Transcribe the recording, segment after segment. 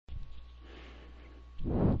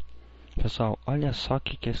Pessoal, olha só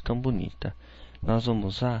que questão bonita. Nós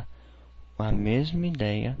vamos usar a mesma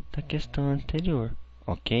ideia da questão anterior,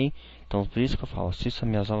 ok? Então, por isso que eu falo, assista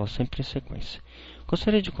minhas aulas sempre em sequência.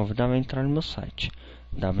 Gostaria de convidá-lo a entrar no meu site,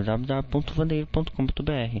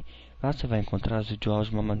 www.vandeiro.com.br. Lá você vai encontrar as videoaulas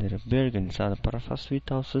de uma maneira bem organizada para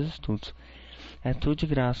facilitar os seus estudos. É tudo de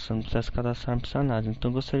graça, não precisa se cadastrar, não precisa nada.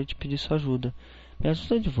 Então, gostaria de pedir sua ajuda. Me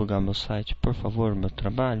ajuda a divulgar meu site, por favor, meu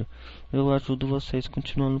trabalho. Eu ajudo vocês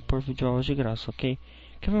continuando por videoaulas de graça, ok?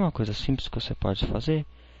 Quer ver uma coisa simples que você pode fazer?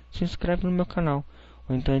 Se inscreve no meu canal,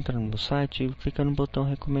 ou então entra no meu site e clica no botão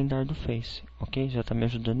recomendar do Face, ok? Já está me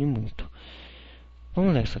ajudando e muito.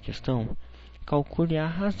 Vamos ler essa questão? Calcule a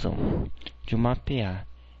razão de uma PA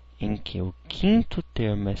em que o quinto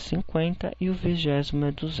termo é 50 e o 20º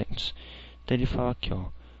é 200. Então ele fala aqui, ó,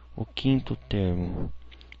 o quinto termo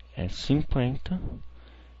é 50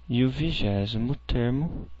 e o 20º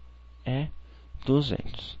termo é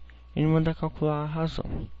 200. Ele manda calcular a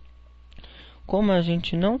razão. Como a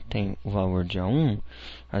gente não tem o valor de A1,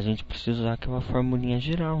 a gente precisa usar aquela formulinha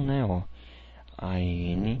geral, né? Ó,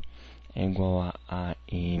 AN é igual a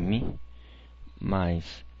AM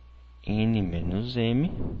mais N menos M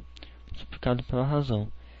multiplicado pela razão.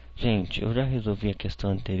 Gente, eu já resolvi a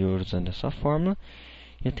questão anterior usando essa fórmula.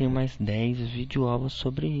 Eu tenho mais 10 videoaulas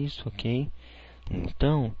sobre isso, ok?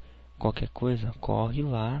 Então, qualquer coisa, corre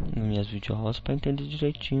lá nas minhas videoaulas para entender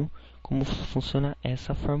direitinho como funciona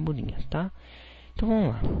essa formulinha, tá? Então,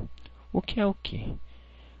 vamos lá. O que é o que?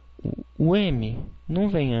 O M não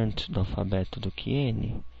vem antes do alfabeto do que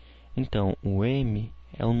N. Então, o M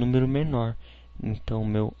é um número menor. Então, o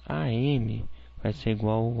meu AM vai ser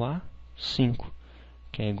igual a 5,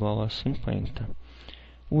 que é igual a 50.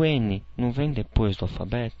 O N não vem depois do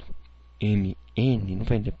alfabeto? MN não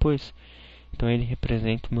vem depois? Então, ele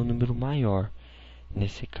representa o meu número maior.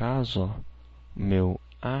 Nesse caso, ó, meu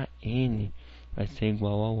AN vai ser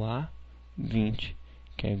igual ao A20,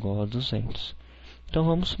 que é igual a 200. Então,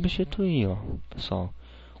 vamos substituir, ó, pessoal.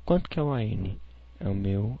 Quanto que é o AN? É o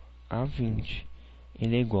meu A20.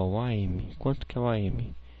 Ele é igual a AM. Quanto que é o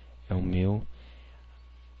AM? É o meu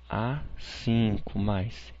A5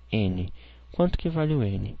 mais N. Quanto que vale o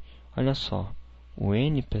N? Olha só. O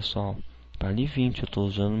N, pessoal, vale 20. Eu estou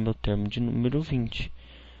usando o meu termo de número 20.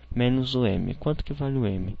 Menos o M. Quanto que vale o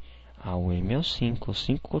M? Ah, o M é o 5. O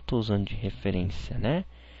 5 que eu estou usando de referência, né?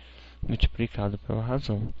 Multiplicado pela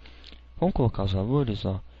razão. Vamos colocar os valores,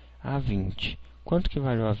 ó. A20. Quanto que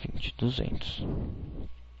vale o A20? 200.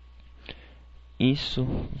 Isso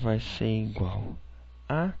vai ser igual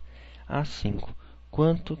a A5.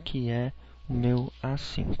 Quanto que é o meu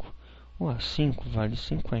A5? O A5 vale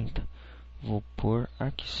 50. Vou pôr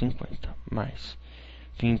aqui 50. Mais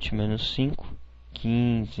 20 menos 5,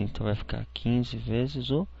 15. Então, vai ficar 15 vezes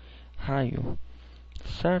o raio.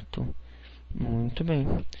 Certo? Muito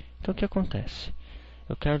bem. Então, o que acontece?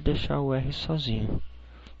 Eu quero deixar o R sozinho.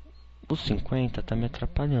 O 50 está me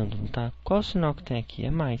atrapalhando, não tá? Qual o sinal que tem aqui?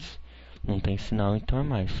 É mais. Não tem sinal, então é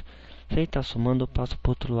mais. Se ele está somando, eu passo para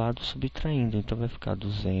o outro lado subtraindo. Então, vai ficar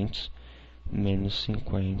 200 menos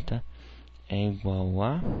 50 é igual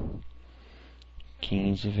a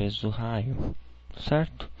 15 vezes o raio.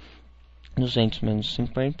 Certo? 200 menos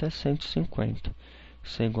 50 é 150.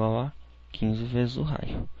 Isso é igual a 15 vezes o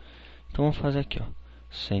raio. Então, vamos fazer aqui, ó.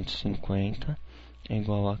 150 é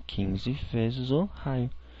igual a 15 vezes o raio.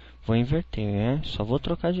 Vou inverter, né? Só vou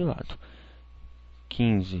trocar de lado.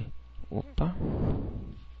 15. Opa.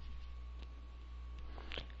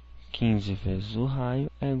 15 vezes o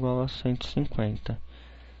raio é igual a 150.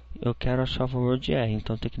 Eu quero achar o valor de R,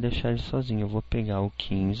 então tem que deixar ele sozinho. Eu vou pegar o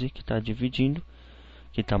 15 que está dividindo,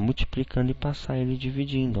 que está multiplicando e passar ele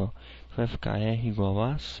dividindo, ó. Vai ficar R igual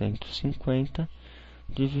a 150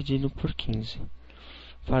 dividido por 15.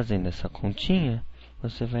 Fazendo essa continha,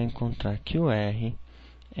 você vai encontrar que o R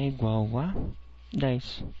é igual a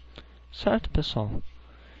 10. Certo, pessoal?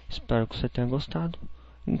 Espero que você tenha gostado.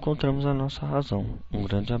 Encontramos a nossa razão. Um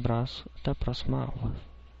grande abraço. Até a próxima aula.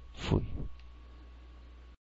 Fui.